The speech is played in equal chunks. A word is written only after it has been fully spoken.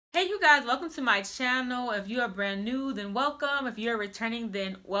Hey you guys, welcome to my channel. If you are brand new, then welcome. If you're returning,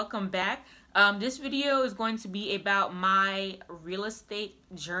 then welcome back. This video is going to be about my real estate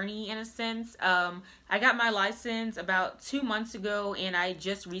journey in a sense. I got my license about 2 months ago, and I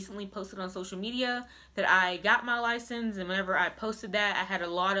just recently posted on social media that I got my license, and whenever I posted that, I had a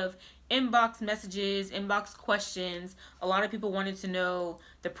lot of inbox messages, inbox questions. A lot of people wanted to know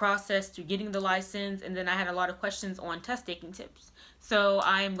the process to getting the license, and then I had a lot of questions on test taking tips. So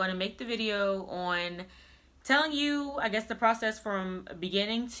I am going to make the video on telling you, I guess, the process from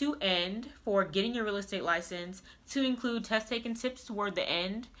beginning to end for getting your real estate license, to include test taking tips toward the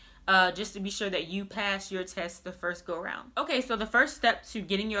end, just to be sure that you pass your test the first go around. Okay, so the first step to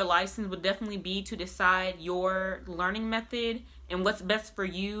getting your license would definitely be to decide your learning method and what's best for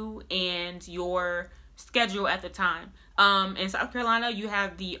you and your schedule at the time. In South Carolina, you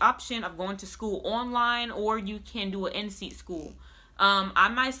have the option of going to school online, or you can do an in-seat school. I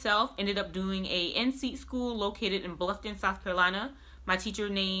myself ended up doing a in-seat school located in Bluffton, South Carolina. My teacher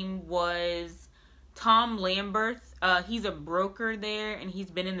name was Tom Lambert. He's a broker there, and he's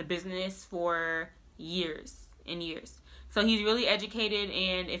been in the business for years and years. So he's really educated,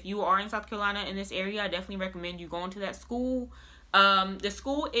 and if you are in South Carolina in this area, I definitely recommend you going to that school. The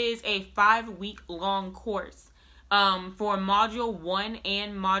school is a 5-week long course. For Module 1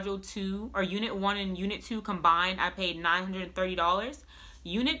 and Module 2, or Unit 1 and Unit 2 combined, I paid $930.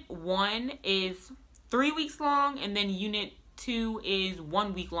 Unit 1 is 3 weeks long, and then Unit 2 is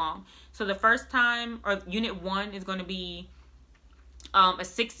 1 week long. So the first time, or Unit 1 is going to be a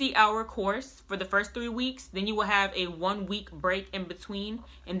 60-hour course for the first 3 weeks. Then you will have a 1 week break in between,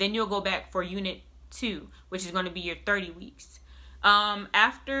 and then you'll go back for Unit 2, which is going to be your 30 weeks.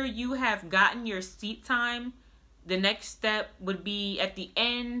 After you have gotten your seat time, the next step would be at the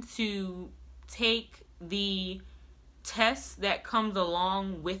end to take the test that comes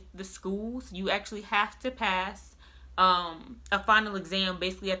along with the school. So you actually have to pass a final exam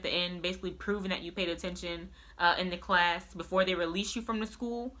basically at the end, basically proving that you paid attention in the class before they release you from the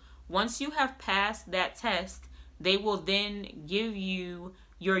school. Once you have passed that test, they will then give you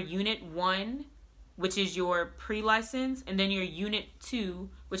your Unit 1, which is your pre-license, and then your Unit 2,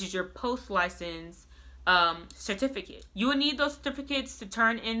 which is your post-license certificate. You will need those certificates to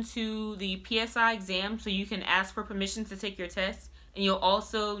turn into the PSI exam so you can ask for permission to take your test, and you'll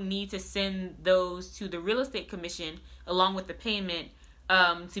also need to send those to the real estate commission along with the payment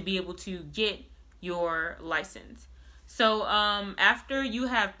to be able to get your license. So after you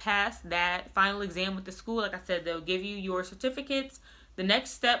have passed that final exam with the school, like I said, they'll give you your certificates. The next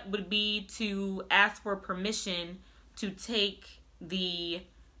step would be to ask for permission to take the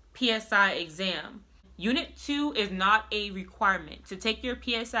PSI exam. Unit 2 is not a requirement. To take your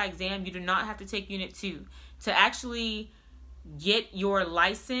PSI exam, you do not have to take Unit 2. To actually get your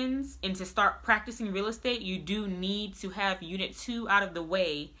license and to start practicing real estate, you do need to have Unit 2 out of the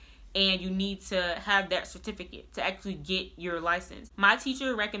way, and you need to have that certificate to actually get your license. My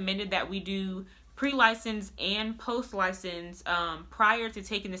teacher recommended that we do pre-license and post-license prior to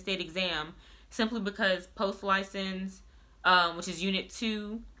taking the state exam, simply because post-license, which is Unit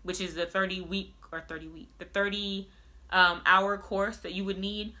 2, which is the 30 hour course that you would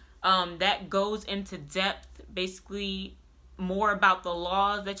need, that goes into depth, basically more about the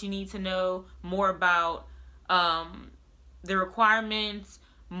laws that you need to know, more about the requirements,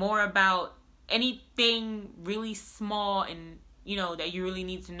 more about anything really small and that you really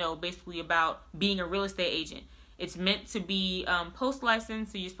need to know, basically about being a real estate agent. It's meant to be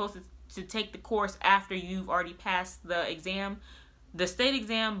post-license, so you're supposed to take the course after you've already passed the exam, the state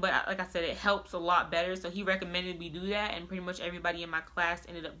exam, but like I said, it helps a lot better. So he recommended we do that, and pretty much everybody in my class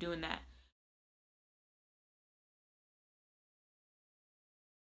ended up doing that.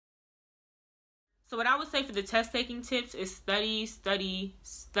 So what I would say for the test taking tips is study, study,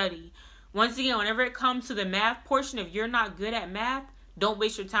 study. Once again, whenever it comes to the math portion, if you're not good at math, don't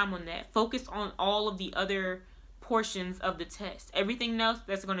waste your time on that. Focus on all of the other portions of the test. Everything else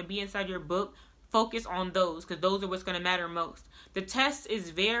that's going to be inside your book, focus on those, because those are what's going to matter most. The test is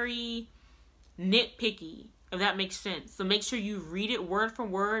very nitpicky, if that makes sense. So make sure you read it word for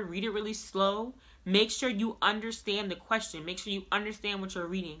word, read it really slow. Make sure you understand the question. Make sure you understand what you're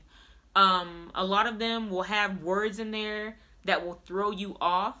reading. A lot of them will have words in there that will throw you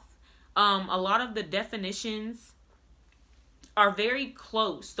off. A lot of the definitions are very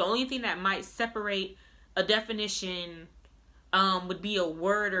close. The only thing that might separate a definition would be a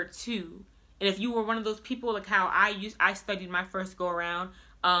word or two. And if you were one of those people like how I studied my first go around,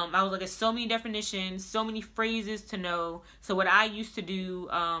 I was like, there's so many definitions, so many phrases to know. So what I used to do,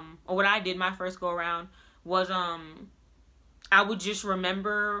 or what I did my first go around was I would just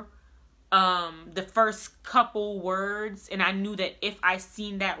remember the first couple words, and I knew that if I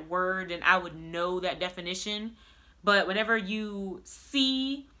seen that word, then I would know that definition. But whenever you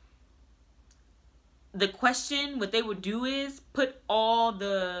see the question, what they would do is put all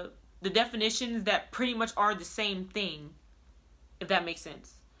the definitions that pretty much are the same thing, if that makes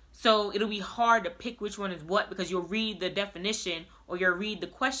sense. So it'll be hard to pick which one is what, because you'll read the definition or you'll read the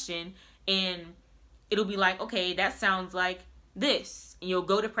question and it'll be like, okay, that sounds like this. And you'll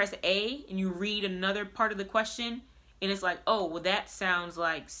go to press A and you read another part of the question and it's like, oh, well, that sounds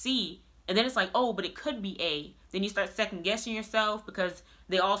like C. And then it's like, oh, but it could be A. Then you start second guessing yourself because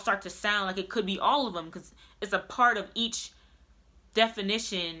they all start to sound like it could be all of them, because it's a part of each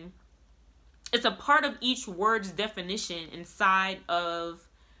definition. It's a part of each word's definition inside of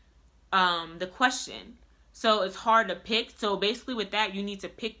the question. So it's hard to pick. So basically with that, you need to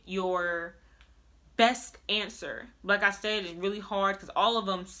pick your best answer. Like I said, it's really hard because all of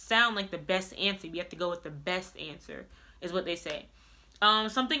them sound like the best answer. You have to go with the best answer, is what they say.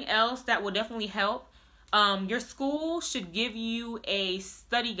 Something else that will definitely help. Your school should give you a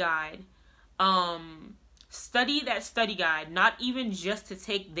study guide. Study that study guide, not even just to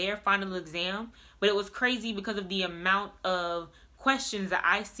take their final exam, but it was crazy because of the amount of questions that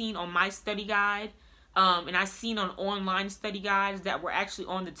I seen on my study guide, and I seen on online study guides that were actually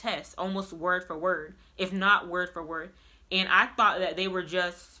on the test, almost word for word, if not word for word. And I thought that they were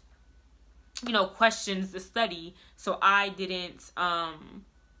just, you know, questions to study, so I didn't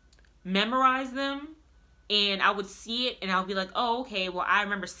memorize them. And I would see it and I'll be like, oh, okay, well, I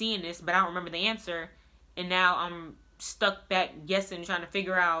remember seeing this, but I don't remember the answer. And now I'm stuck back guessing, trying to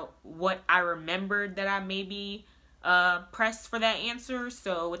figure out what I remembered that I maybe pressed for that answer.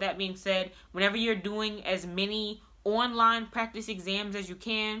 So with that being said, whenever you're doing as many online practice exams as you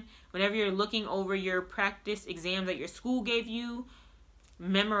can, whenever you're looking over your practice exams that your school gave you,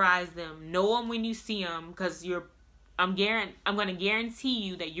 memorize them. Know them when you see them, because I'm going to guarantee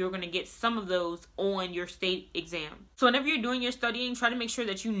you that you're going to get some of those on your state exam. So whenever you're doing your studying, try to make sure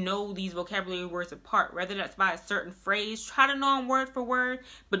that you know these vocabulary words apart. Whether that's by a certain phrase, try to know them word for word,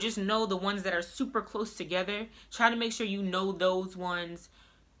 but just know the ones that are super close together. Try to make sure you know those ones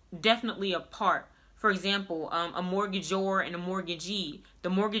definitely apart. For example, a mortgagor and a mortgagee. The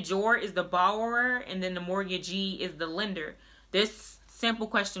mortgagor is the borrower, and then the mortgagee is the lender. This sample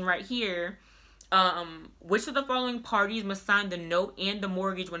question right here, which of the following parties must sign the note and the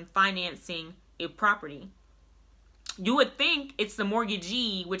mortgage when financing a property? You would think it's the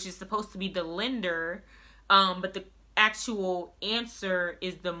mortgagee, which is supposed to be the lender, but the actual answer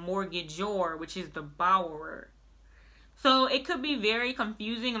is the mortgagor, which is the borrower. So it could be very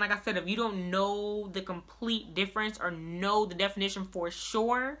confusing. And like I said, if you don't know the complete difference or know the definition for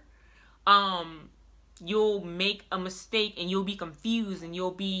sure, you'll make a mistake and you'll be confused and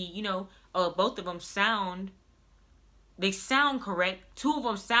you'll be, you know, both of them sound correct. Two of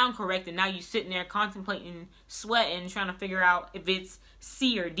them sound correct, and now you're sitting there contemplating, sweating, trying to figure out if it's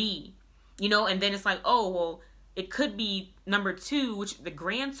C or D, you know. And then it's like, oh, well, it could be number 2, which is the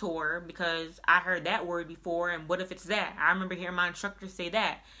grantor, because I heard that word before, and what if it's that? I remember hearing my instructor say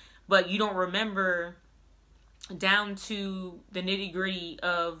that, but you don't remember down to the nitty-gritty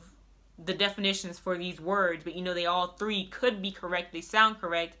of the definitions for these words, but you know they all 3 could be correct, they sound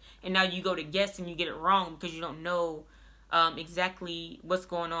correct, and now you go to guess and you get it wrong because you don't know exactly what's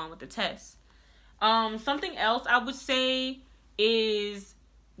going on with the test. Something else I would say is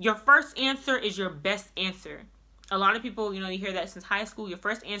your first answer is your best answer. A lot of people, you know, you hear that since high school, your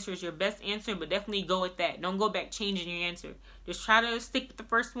first answer is your best answer, but definitely go with that. Don't go back changing your answer. Just try to stick with the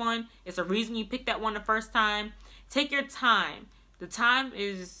first one. It's a reason you picked that one the first time. Take your time. The time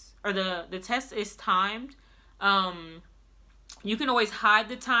is, or the test is timed. You can always hide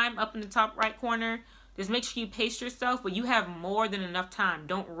the time up in the top right corner. Just make sure you pace yourself, but you have more than enough time.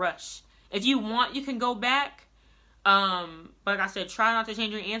 Don't rush. If you want, you can go back. But like I said, try not to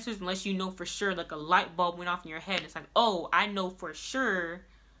change your answers unless you know for sure, like a light bulb went off in your head. It's like, oh, I know for sure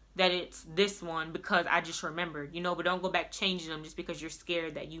that it's this one because I just remembered, you know. But don't go back changing them just because you're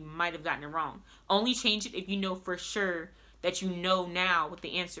scared that you might have gotten it wrong. Only change it if you know for sure that you know now what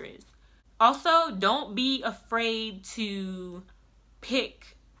the answer is. Also, don't be afraid to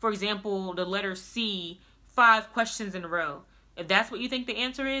pick, for example, the letter C 5 questions in a row. If that's what you think the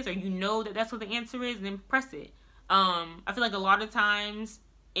answer is, or you know that that's what the answer is, then press it. I feel like a lot of times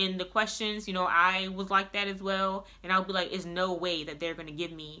in the questions, you know, I was like that as well. And I'll be like, there's no way that they're going to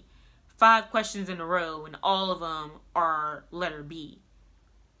give me 5 questions in a row and all of them are letter B.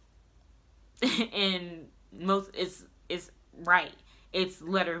 And most, it's right. it's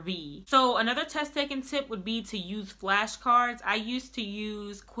letter V. So another test taking tip would be to use flashcards. I used to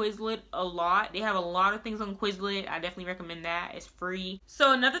use Quizlet a lot. They have a lot of things on Quizlet. I definitely recommend that. It's free.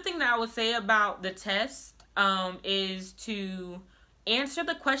 So another thing that I would say about the test is to answer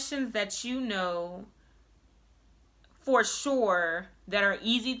the questions that you know for sure that are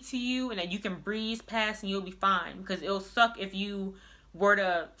easy to you and that you can breeze past and you'll be fine. Because it'll suck if you were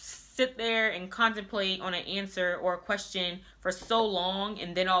to sit there and contemplate on an answer or a question for so long,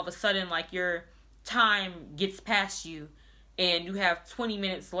 and then all of a sudden, like, your time gets past you and you have 20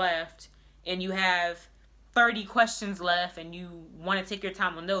 minutes left and you have 30 questions left and you want to take your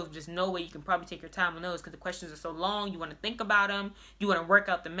time on those. There's no way you can probably take your time on those because the questions are so long. You want to think about them. You want to work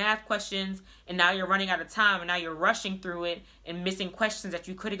out the math questions, and now you're running out of time, and now you're rushing through it and missing questions that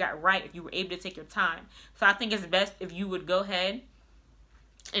you could have got right if you were able to take your time. So I think it's best if you would go ahead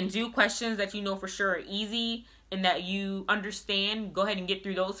and do questions that you know for sure are easy and that you understand. Go ahead and get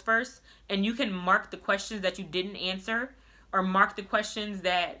through those first. And you can mark the questions that you didn't answer, or mark the questions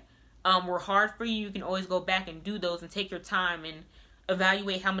that were hard for you. You can always go back and do those and take your time and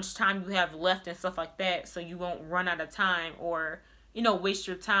evaluate how much time you have left and stuff like that, so you won't run out of time or, you know, waste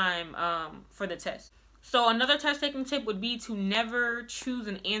your time for the test. So another test taking tip would be to never choose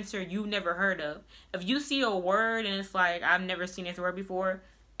an answer you've never heard of. If you see a word and it's like, I've never seen this word before,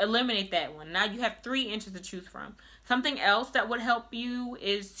 eliminate that one. Now you have 3 answers to choose from. Something else that would help you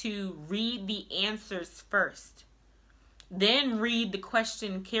is to read the answers first. Then read the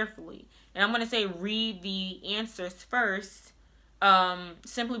question carefully. And I'm going to say read the answers first,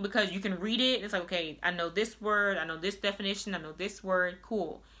 simply because you can read it and it's like, okay, I know this word, I know this definition, I know this word,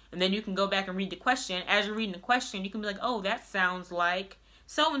 cool. And then you can go back and read the question. As you're reading the question, you can be like, oh, that sounds like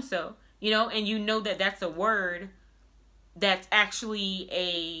so-and-so, you know, and you know that that's a word that's actually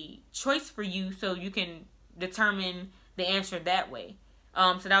a choice for you, so you can determine the answer that way.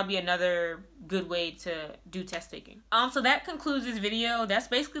 So that'll be another good way to do test taking. So that concludes this video. That's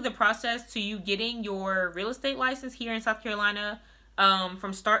basically the process to you getting your real estate license here in South Carolina,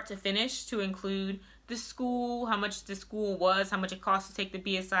 from start to finish, to include the school, how much the school was, how much it costs to take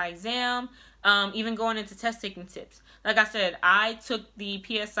the PSI exam, even going into test taking tips. Like I said, I took the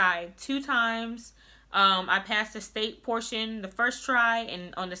PSI 2 times. I passed the state portion the first try,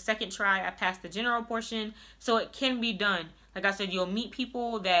 and on the second try, I passed the general portion. So it can be done. Like I said, you'll meet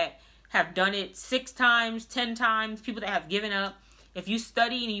people that have done it 6 times, 10 times, people that have given up. If you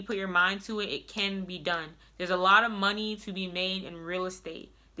study and you put your mind to it, it can be done. There's a lot of money to be made in real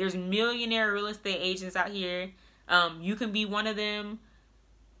estate. There's millionaire real estate agents out here. You can be one of them.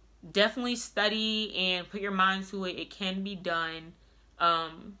 Definitely study and put your mind to it. It can be done.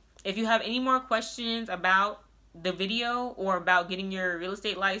 If you have any more questions about the video or about getting your real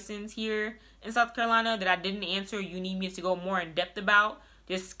estate license here in South Carolina that I didn't answer, you need me to go more in depth about,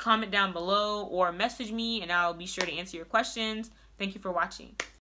 just comment down below or message me and I'll be sure to answer your questions. Thank you for watching.